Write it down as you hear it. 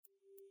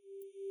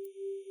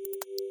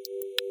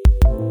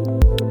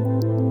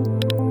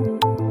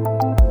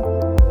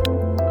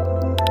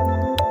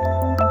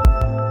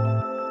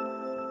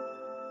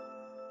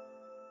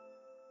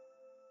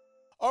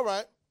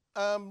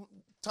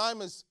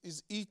time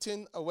is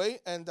eating away,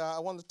 and I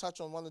want to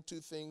touch on one or two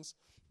things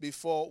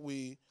before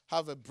we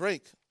have a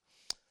break.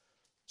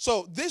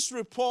 So this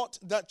report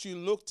that you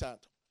looked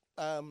at,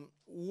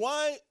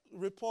 why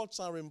reports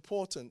are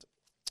important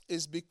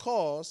is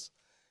because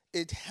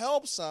it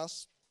helps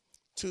us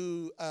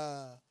to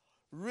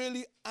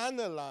really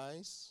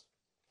analyze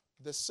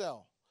the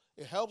cell.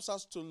 It helps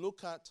us to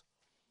look at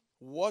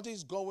what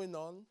is going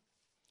on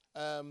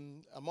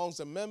amongst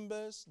the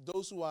members,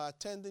 those who are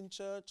attending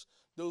church,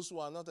 those who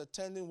are not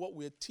attending, what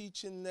we're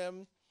teaching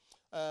them,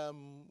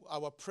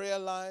 our prayer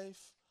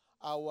life,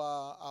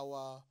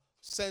 our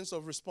sense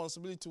of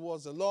responsibility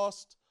towards the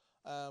lost,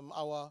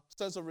 our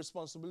sense of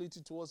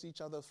responsibility towards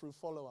each other through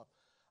follow-up,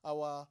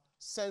 our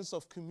sense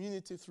of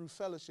community through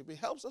fellowship. It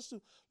helps us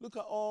to look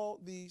at all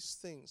these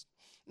things.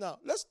 Now,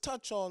 let's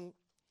touch on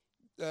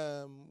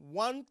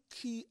one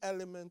key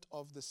element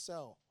of the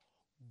cell,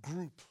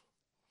 group.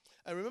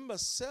 And remember,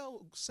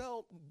 cell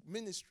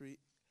ministry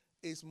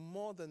is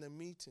more than a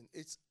meeting.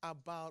 It's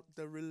about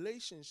the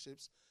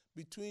relationships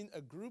between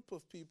a group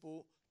of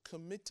people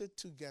committed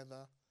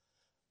together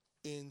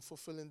in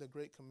fulfilling the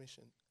Great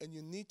Commission. And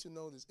you need to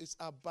know this. It's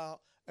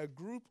about a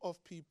group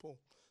of people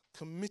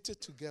committed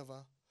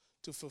together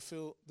to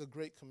fulfill the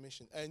Great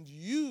Commission. And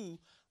you,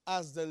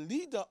 as the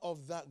leader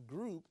of that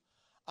group,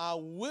 are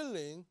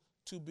willing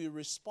to be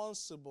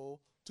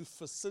responsible to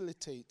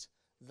facilitate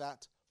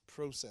that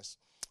process.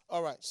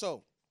 All right,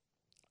 so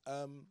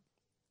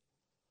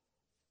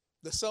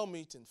the cell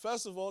meeting.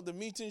 First of all, the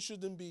meeting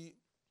shouldn't be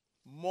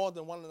more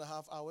than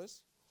 1.5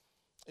 hours,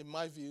 in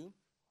my view.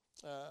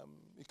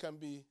 It can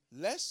be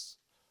less,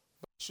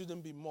 but it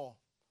shouldn't be more,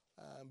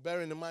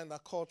 bearing in mind our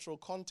cultural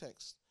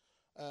context.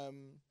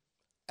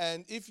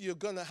 And if you're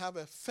going to have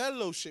a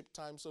fellowship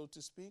time, so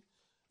to speak,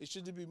 it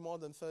shouldn't be more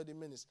than 30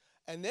 minutes.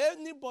 And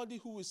anybody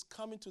who is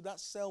coming to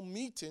that cell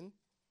meeting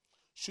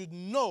should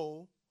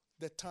know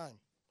the time.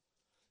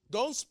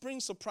 Don't spring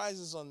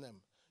surprises on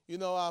them. You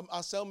know,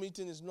 our cell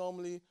meeting is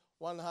normally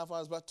 1.5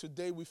 hours, but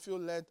today we feel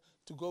led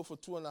to go for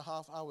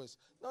 2.5 hours.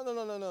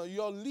 No.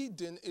 Your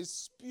leading is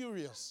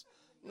spurious.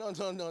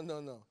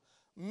 No.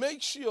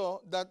 Make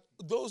sure that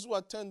those who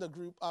attend the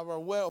group are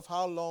aware of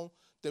how long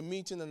the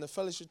meeting and the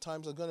fellowship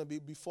times are going to be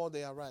before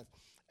they arrive,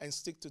 and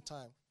stick to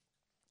time.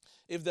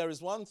 If there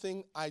is one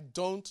thing I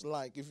don't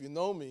like, if you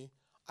know me,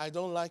 I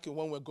don't like it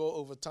when we go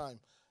over time.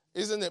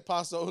 Isn't it,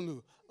 Pastor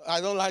Olu? I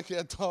don't like it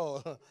at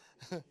all.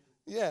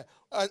 Yeah,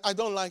 I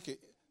don't like it.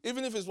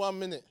 Even if it's 1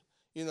 minute,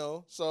 you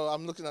know. So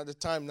I'm looking at the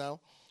time now.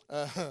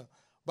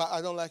 But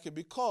I don't like it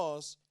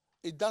because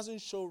it doesn't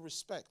show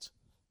respect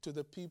to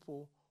the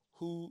people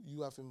who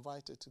you have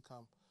invited to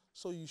come.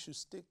 So you should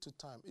stick to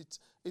time.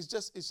 It's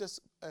just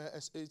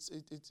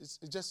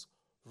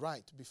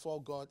right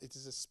before God. It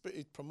is a spirit.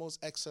 It promotes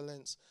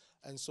excellence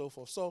and so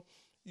forth. So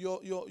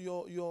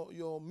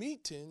your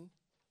meeting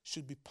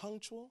should be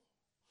punctual.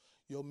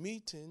 Your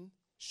meeting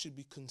should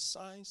be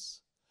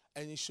concise,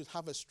 and it should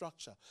have a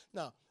structure.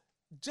 Now,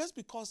 just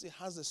because it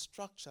has a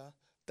structure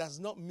does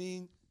not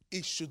mean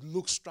it should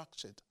look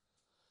structured.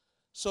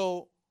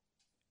 So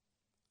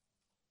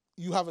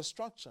you have a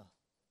structure,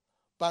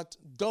 but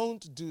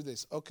don't do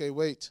this. Okay,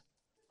 wait.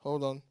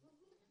 Hold on.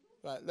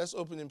 Right, let's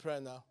open in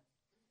prayer now.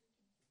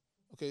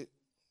 Okay,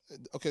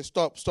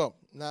 stop.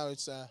 Now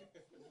it's,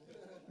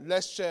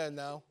 let's share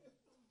now.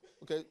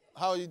 Okay,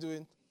 how are you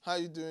doing?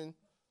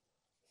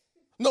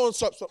 No,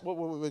 stop.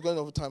 We're going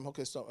over time.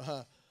 Okay,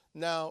 stop.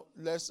 Now,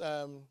 let's,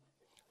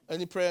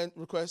 any prayer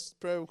requests?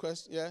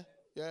 Yeah?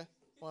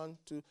 1,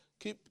 2.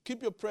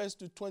 Keep your prayers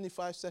to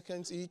 25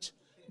 seconds each,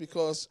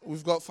 because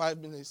we've got 5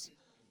 minutes.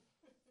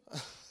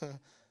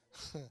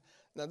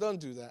 Now, don't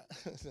do that.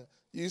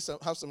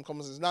 Have some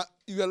common sense. Now,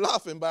 you're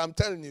laughing, but I'm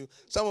telling you,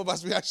 some of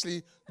us, we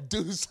actually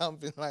do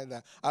something like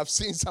that. I've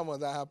seen some of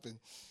that happen.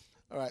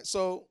 All right,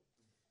 so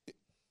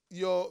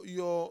your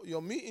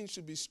meeting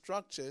should be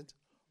structured,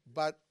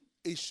 but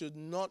it should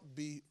not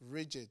be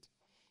rigid.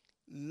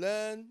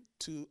 Learn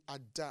to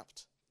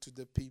adapt to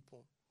the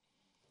people.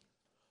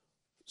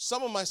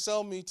 Some of my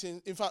cell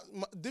meetings, in fact,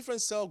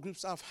 different cell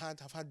groups have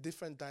had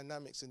different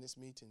dynamics in this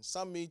meeting.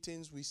 Some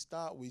meetings we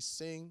start, we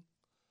sing,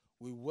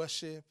 we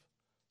worship,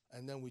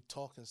 and then we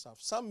talk and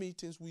stuff. Some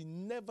meetings we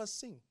never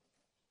sing.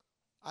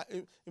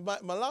 In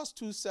my last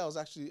 2 cells,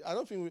 actually, I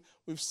don't think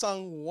we've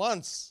sung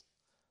once,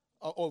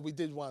 or we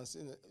did once.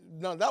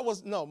 That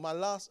was my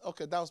last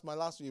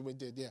year we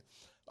did, yeah.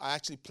 I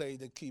actually played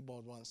the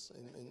keyboard once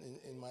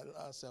in my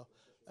last cell.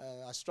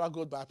 I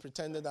struggled, but I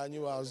pretended I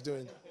knew what I was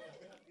doing.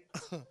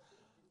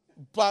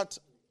 But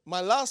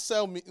my last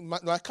cell,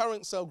 my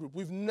current cell group,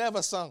 we've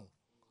never sung.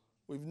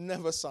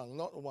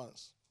 Not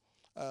once.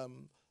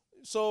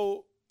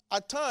 So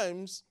at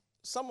times,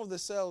 some of the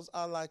cells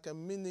are like a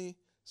mini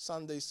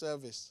Sunday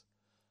service.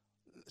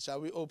 Shall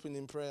we open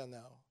in prayer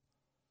now?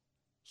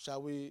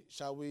 Shall we?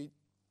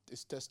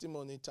 It's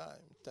testimony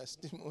time.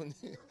 Testimony.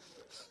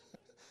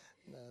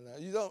 No,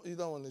 you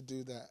don't want to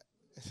do that.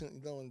 You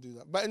don't want to do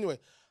that. But anyway,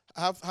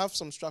 have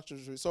some structure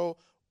to it. So,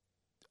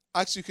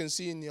 as you can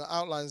see in your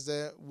outlines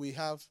there, we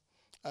have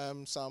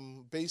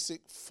some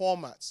basic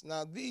formats.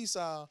 Now, these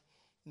are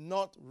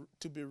not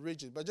to be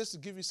rigid, but just to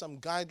give you some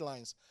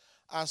guidelines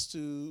as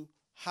to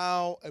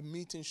how a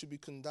meeting should be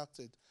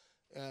conducted.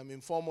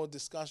 Informal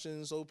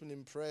discussions,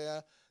 opening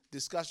prayer,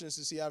 discussions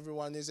to see how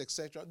everyone is,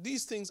 etc.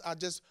 These things are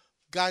just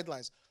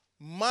guidelines.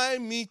 My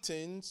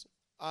meetings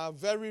are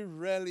very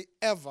rarely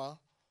ever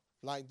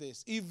like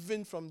this,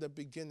 even from the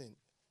beginning.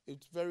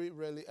 It's very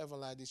rarely ever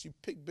like this. You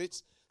pick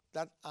bits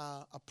that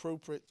are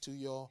appropriate to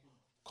your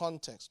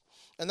context.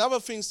 Another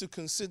things to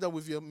consider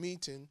with your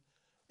meeting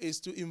is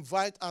to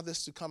invite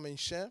others to come and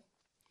share,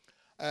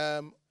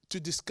 to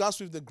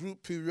discuss with the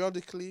group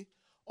periodically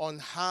on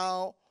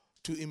how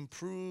to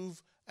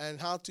improve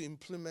and how to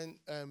implement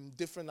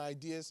different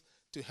ideas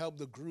to help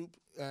the group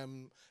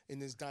in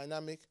its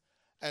dynamic.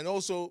 And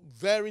also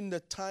varying the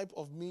type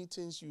of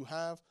meetings you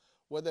have,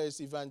 whether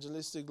it's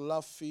evangelistic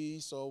love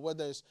feast, or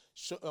whether it's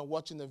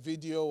watching a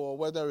video, or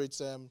whether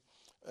it's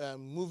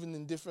moving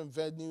in different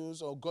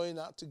venues, or going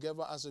out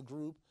together as a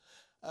group.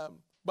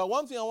 But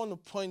one thing I want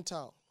to point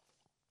out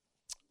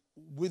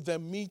with the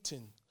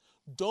meeting,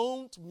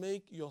 don't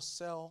make your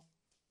cell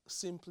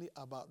simply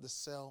about the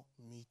cell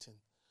meeting.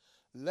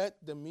 Let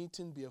the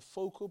meeting be a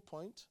focal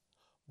point,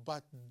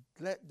 but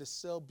let the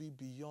cell be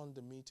beyond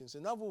the meetings.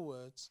 In other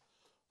words,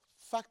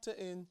 factor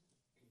in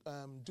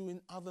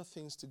doing other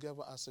things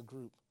together as a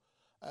group.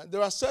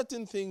 There are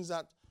certain things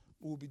that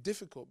will be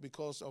difficult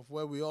because of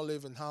where we all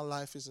live and how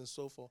life is and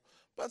so forth.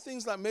 But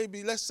things like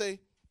maybe, let's say,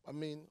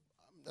 I'm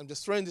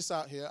just throwing this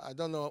out here. I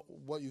don't know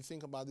what you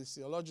think about this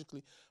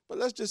theologically, but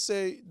let's just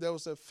say there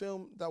was a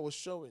film that was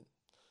showing,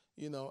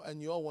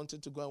 and you all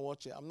wanted to go and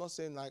watch it. I'm not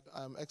saying like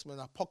X-Men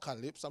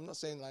Apocalypse. I'm not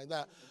saying like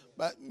that,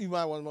 but you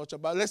might want to watch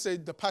it. But let's say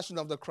The Passion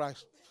of the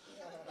Christ.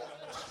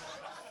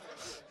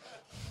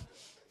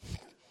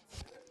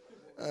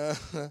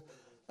 The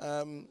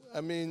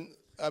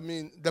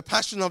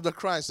Passion of the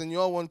Christ, and you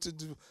all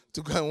wanted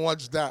to go and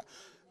watch that,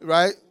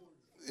 right?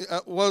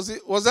 Was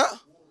that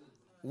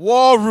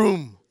War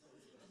Room?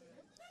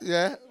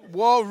 Yeah,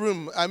 War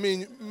Room.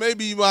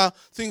 Maybe you are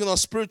thinking of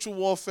spiritual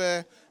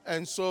warfare,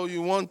 and so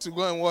you want to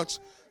go and watch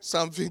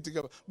something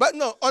together. But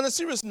no, on a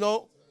serious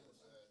note,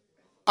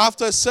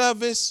 after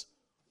service,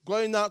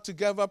 going out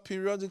together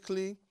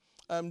periodically,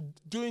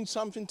 doing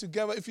something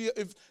together.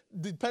 If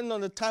depending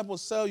on the type of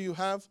cell you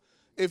have,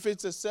 if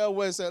it's a cell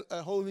where it's a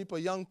whole heap of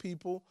young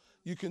people,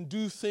 you can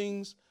do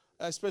things,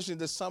 especially in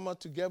the summer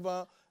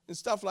together and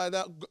stuff like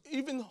that.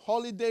 Even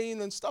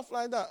holidaying and stuff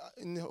like that.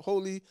 In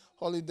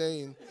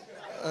holidaying.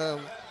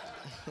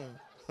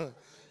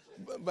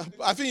 But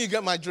I think you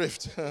get my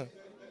drift.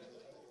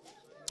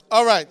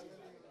 All right.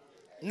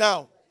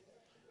 Now,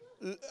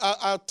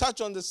 I'll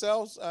touch on the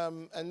cells,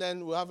 and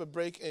then we'll have a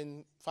break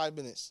in 5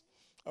 minutes.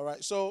 All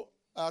right. So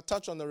I'll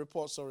touch on the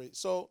report, sorry.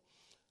 So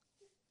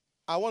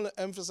I want to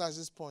emphasize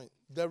this point.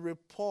 The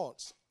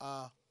reports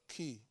are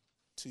key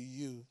to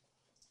you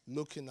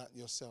looking at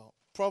your cell.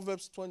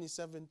 Proverbs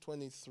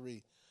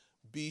 27:23.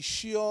 Be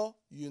sure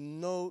you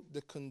know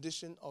the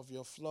condition of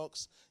your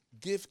flocks.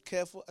 Give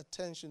careful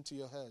attention to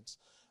your herds.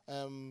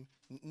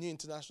 New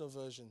International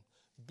Version.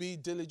 Be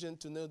diligent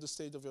to know the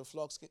state of your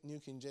flocks, New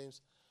King James,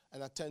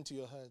 and attend to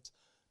your herds.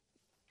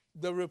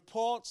 The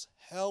reports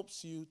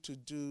helps you to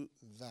do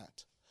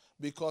that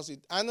because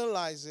it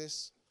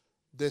analyzes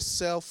the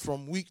cell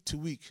from week to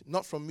week,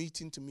 not from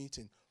meeting to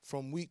meeting,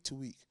 from week to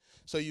week.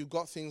 So you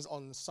got things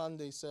on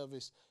Sunday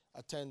service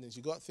attendance,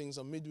 you got things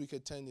on midweek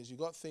attendance, you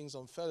got things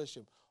on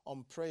fellowship,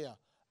 on prayer,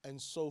 and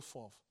so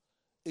forth.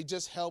 It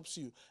just helps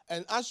you.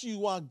 And as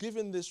you are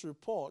given this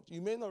report,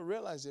 you may not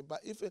realize it, but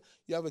if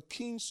you have a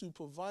keen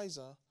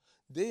supervisor,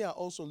 they are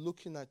also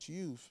looking at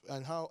you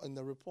and how in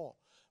the report.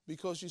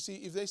 Because you see,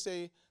 if they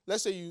say,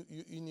 let's say you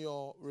in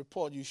your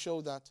report you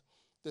show that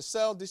the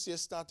cell this year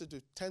started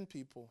with 10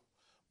 people,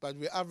 but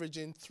we're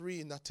averaging 3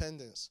 in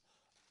attendance.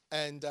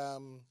 And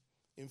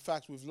in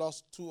fact, we've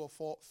lost 2 or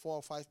 4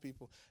 or 5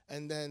 people.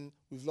 And then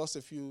we've lost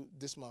a few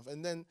this month.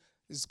 And then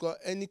it's got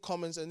any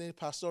comments, any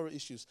pastoral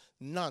issues?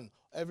 None.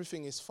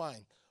 Everything is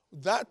fine.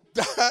 That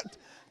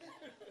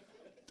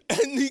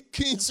any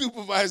keen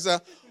supervisor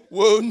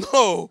will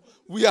know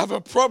we have a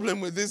problem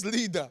with this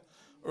leader,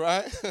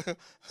 right?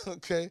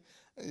 Okay,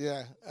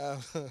 yeah.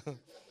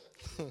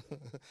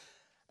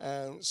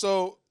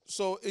 So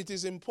it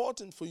is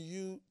important for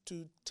you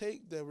to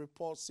take the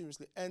report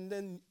seriously. And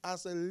then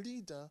as a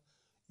leader,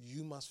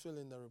 you must fill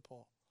in the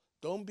report.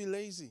 Don't be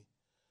lazy.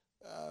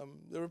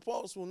 The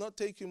reports will not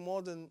take you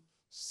more than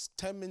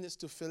 10 minutes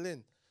to fill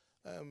in.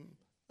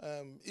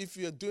 If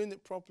you're doing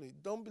it properly,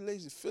 don't be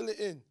lazy. Fill it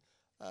in.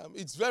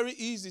 It's very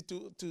easy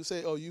to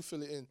say, oh, you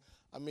fill it in.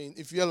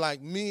 If you're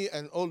like me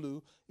and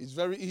Olu, it's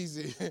very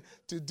easy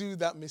to do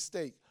that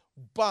mistake.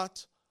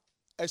 But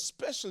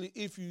especially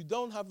if you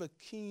don't have a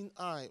keen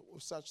eye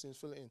with such things,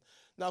 fill it in.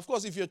 Now, of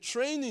course, if you're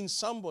training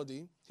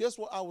somebody, here's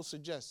what I would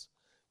suggest.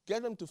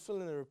 Get them to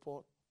fill in a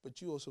report, but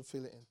you also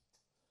fill it in.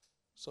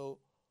 So,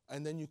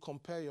 and then you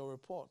compare your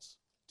reports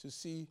to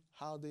see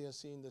how they are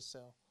seeing the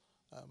cell.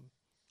 All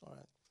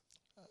right.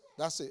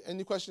 That's it.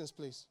 Any questions,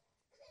 please?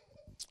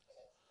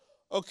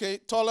 Okay,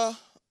 Tola,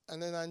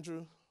 and then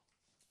Andrew.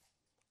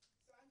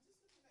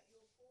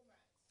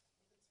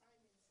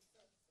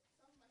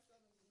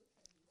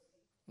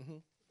 Mm-hmm.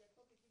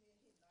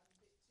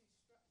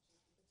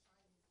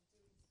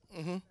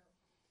 Mm-hmm.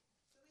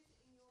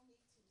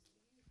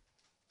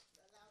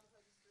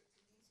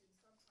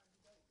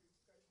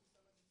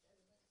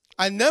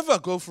 I never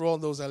go for all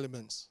those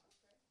elements.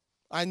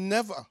 I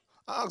never.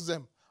 Ask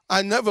them.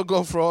 I never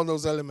go for all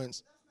those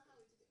elements.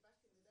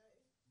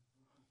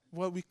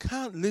 Well, we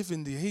can't live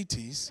in the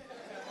 80s.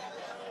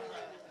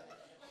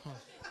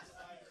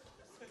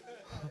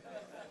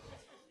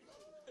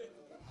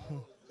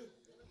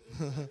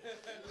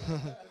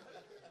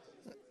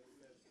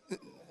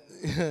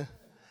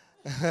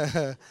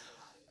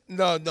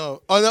 No,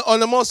 no.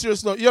 On a more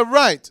serious note, you're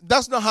right.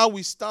 That's not how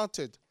we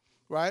started,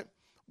 right?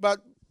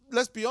 But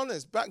let's be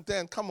honest. Back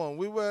then, come on,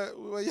 we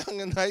were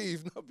young and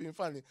naive, not being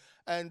funny,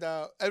 and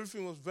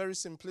everything was very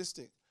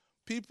simplistic.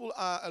 People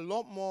are a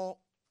lot more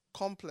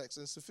complex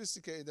and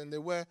sophisticated than they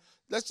were.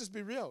 Let's just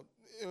be real.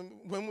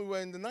 When we were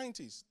in the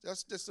 90s,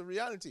 that's just the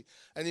reality.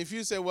 And if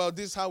you say, "Well,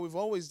 this is how we've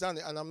always done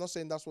it," and I'm not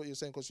saying that's what you're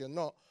saying because you're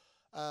not,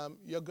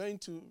 you're going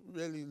to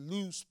really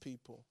lose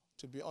people,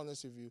 to be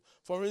honest with you.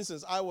 For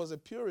instance, I was a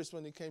purist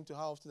when it came to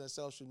how often a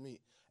cell should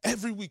meet.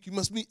 Every week, you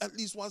must meet at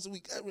least once a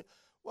week.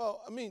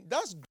 Well, I mean,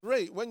 that's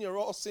great when you're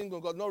all single,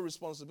 got no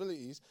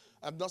responsibilities.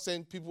 I'm not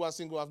saying people who are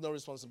single have no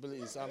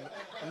responsibilities. I'm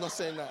not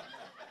saying that.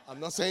 I'm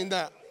not saying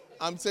that.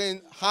 I'm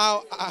saying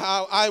how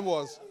I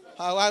was.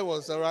 How I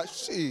was, all right?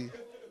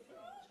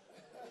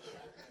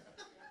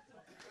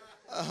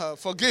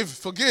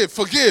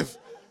 Forgive.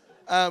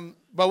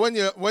 But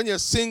when you're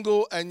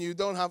single and you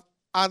don't have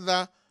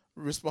other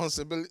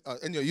responsibility,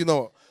 and you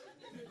know,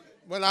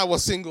 when I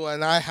was single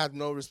and I had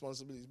no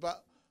responsibilities,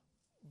 but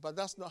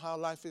that's not how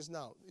life is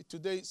now.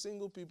 Today,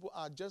 single people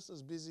are just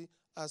as busy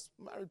as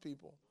married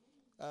people.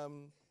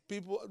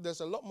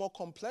 There's a lot more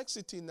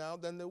complexity now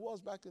than there was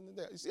back in the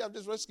day. You see, I've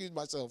just rescued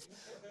myself.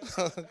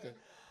 Okay.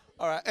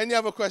 All right. Any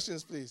other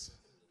questions, please?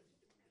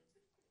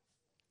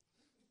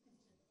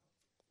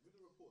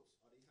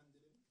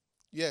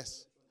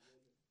 Yes.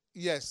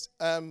 Yes.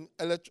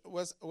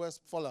 Where's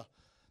Fola?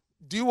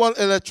 Do you want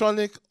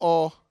electronic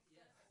or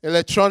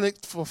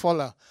electronic for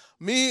Fola?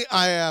 Me,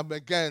 I am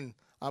again.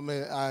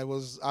 I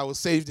was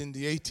saved in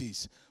the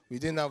 80s. We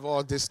didn't have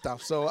all this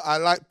stuff, so I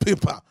like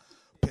paper,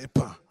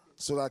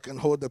 so I can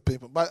hold the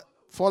paper. But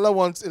Fola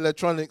wants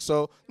electronic,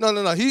 so no.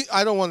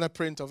 I don't want a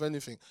print of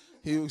anything.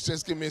 He will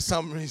just give me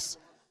summaries.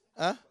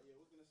 Huh?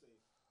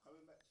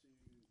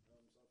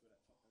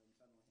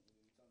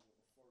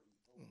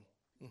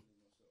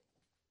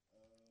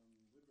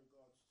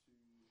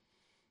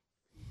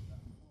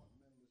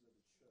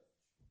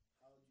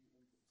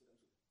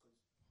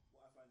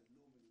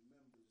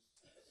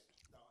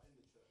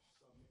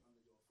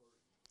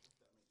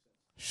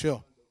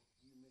 Sure.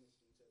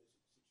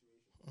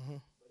 Hmm.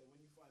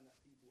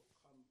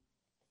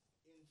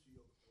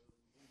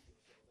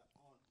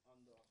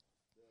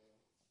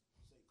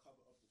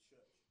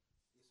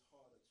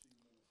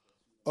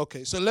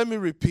 Okay, so let me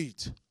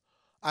repeat.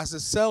 As a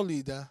cell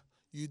leader,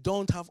 you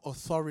don't have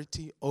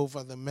authority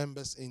over the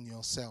members in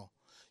your cell.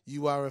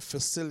 You are a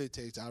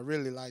facilitator. I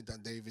really like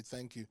that, David.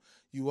 Thank you.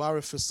 You are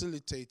a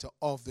facilitator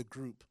of the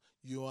group.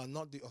 You are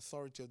not the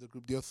authority of the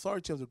group. The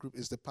authority of the group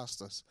is the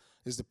pastors,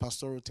 is the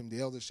pastoral team, the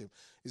eldership.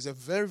 It's a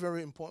very,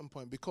 very important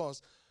point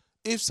because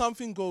if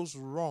something goes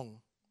wrong,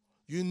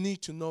 you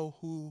need to know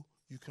who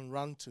you can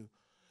run to.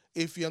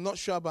 If you're not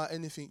sure about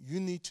anything, you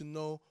need to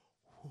know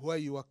where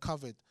you are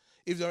covered.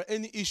 If there are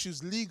any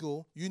issues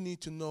legal, you need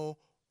to know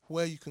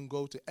where you can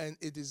go to. And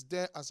it is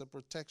there as a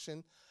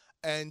protection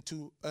and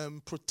to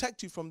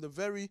protect you from the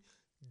very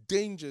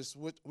dangers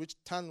which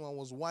Tanwa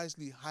was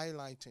wisely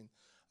highlighting.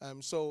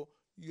 So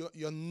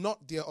you're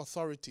not their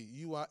authority.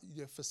 You are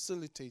their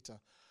facilitator.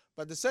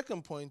 But the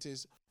second point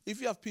is, if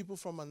you have people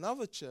from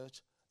another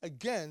church,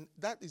 again,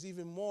 that is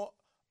even more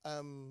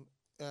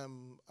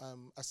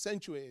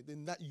accentuated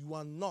in that you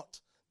are not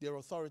their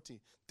authority.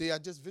 They are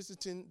just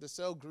visiting the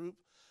cell group,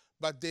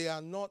 but they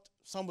are not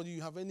somebody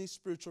you have any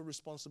spiritual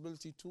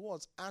responsibility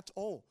towards at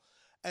all.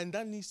 And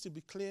that needs to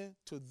be clear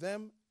to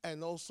them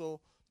and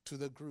also to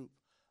the group.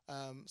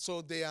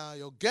 So they are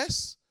your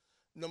guests.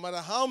 No matter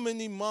how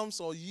many months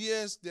or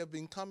years they've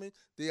been coming,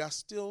 they are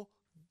still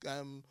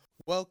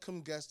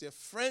welcome guests. They're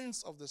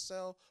friends of the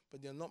cell,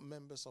 but they're not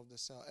members of the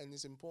cell. And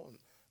it's important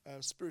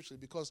spiritually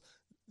because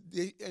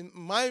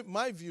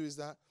my view is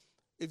that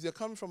if they're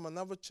coming from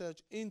another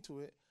church into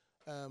it,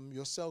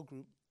 your cell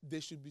group, they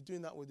should be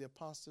doing that with their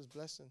pastor's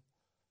blessing.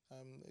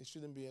 It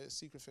shouldn't be a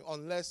secret thing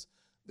unless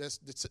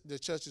the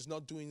church is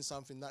not doing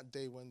something that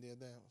day when they're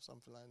there or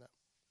something like that.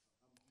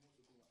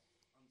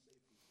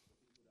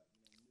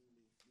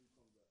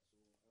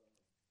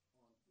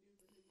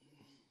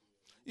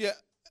 Yeah,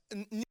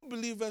 new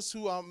believers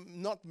who are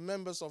not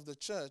members of the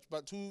church,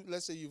 but who,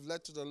 let's say, you've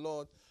led to the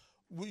Lord,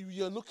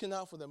 you're looking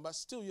out for them, but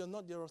still you're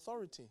not their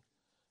authority.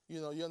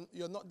 You're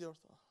not their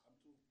authority.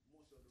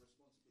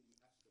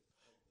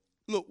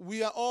 look,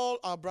 we are all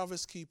our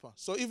brother's keeper.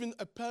 So even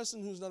a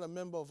person who's not a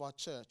member of our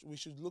church, we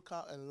should look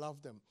out and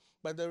love them.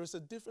 But there is a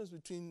difference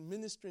between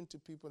ministering to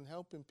people and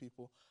helping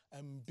people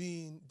and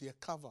being their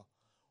cover.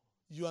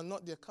 You are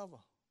not their cover.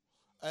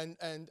 And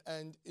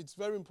it's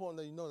very important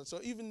that you know that.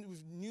 So even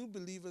with new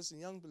believers and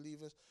young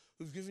believers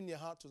who've given their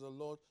heart to the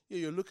Lord, yeah,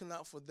 you're looking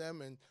out for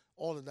them and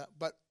all of that.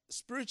 But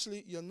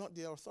spiritually, you're not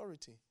their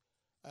authority.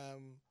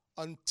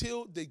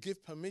 Until they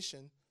give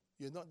permission,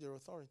 you're not their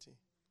authority.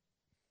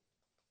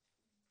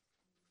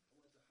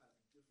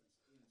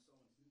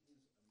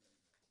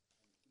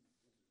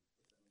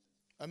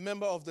 A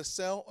member of the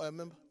cell or a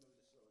member?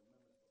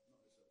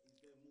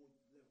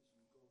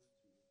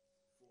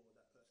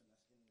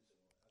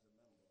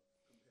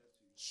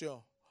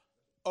 Sure.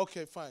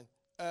 Okay, fine.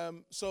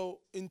 So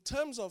in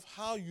terms of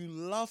how you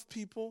love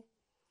people,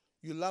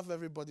 you love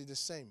everybody the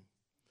same.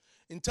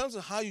 In terms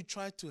of how you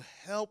try to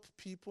help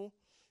people,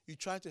 you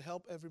try to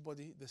help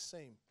everybody the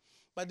same.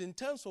 But in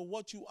terms of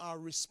what you are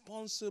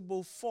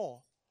responsible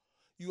for,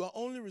 you are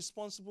only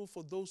responsible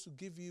for those who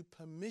give you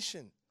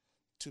permission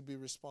to be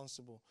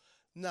responsible.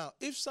 Now,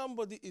 if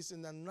somebody is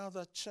in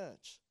another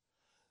church,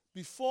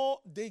 before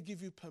they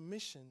give you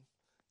permission,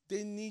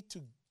 they need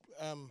to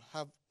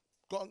have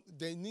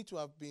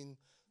been,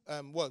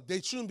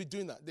 they shouldn't be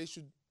doing that. They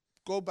should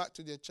go back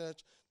to their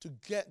church to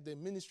get the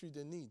ministry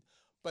they need.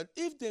 But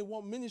if they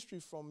want ministry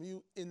from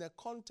you in a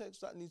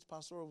context that needs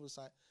pastoral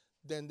oversight,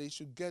 then they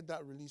should get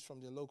that release from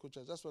their local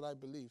church. That's what I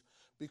believe.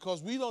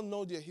 Because we don't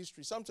know their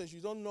history. Sometimes you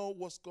don't know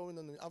what's going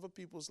on in other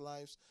people's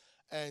lives,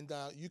 and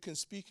you can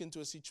speak into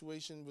a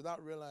situation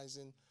without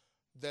realizing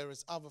there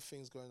is other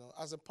things going on.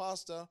 As a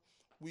pastor,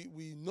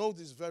 we know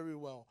this very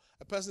well.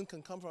 A person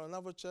can come from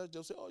another church.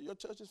 They'll say, oh, your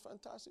church is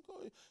fantastic.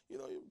 Oh,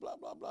 blah,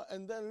 blah, blah.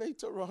 And then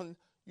later on,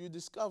 you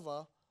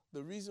discover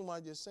the reason why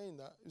they're saying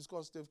that is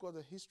because they've got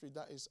a history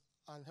that is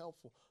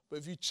unhelpful. But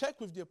if you check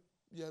with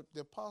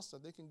their pastor,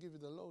 they can give you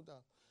the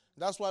lowdown.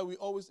 That's why we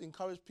always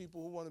encourage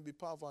people who want to be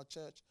part of our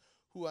church,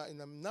 who are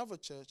in another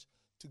church,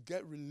 to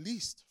get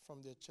released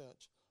from their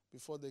church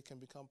before they can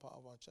become part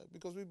of our church.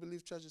 Because we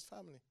believe church is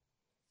family.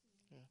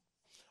 Yeah.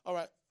 All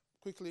right,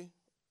 quickly.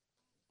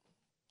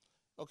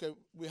 Okay,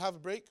 we have a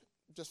break,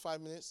 just 5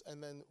 minutes,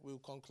 and then we'll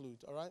conclude,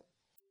 all right?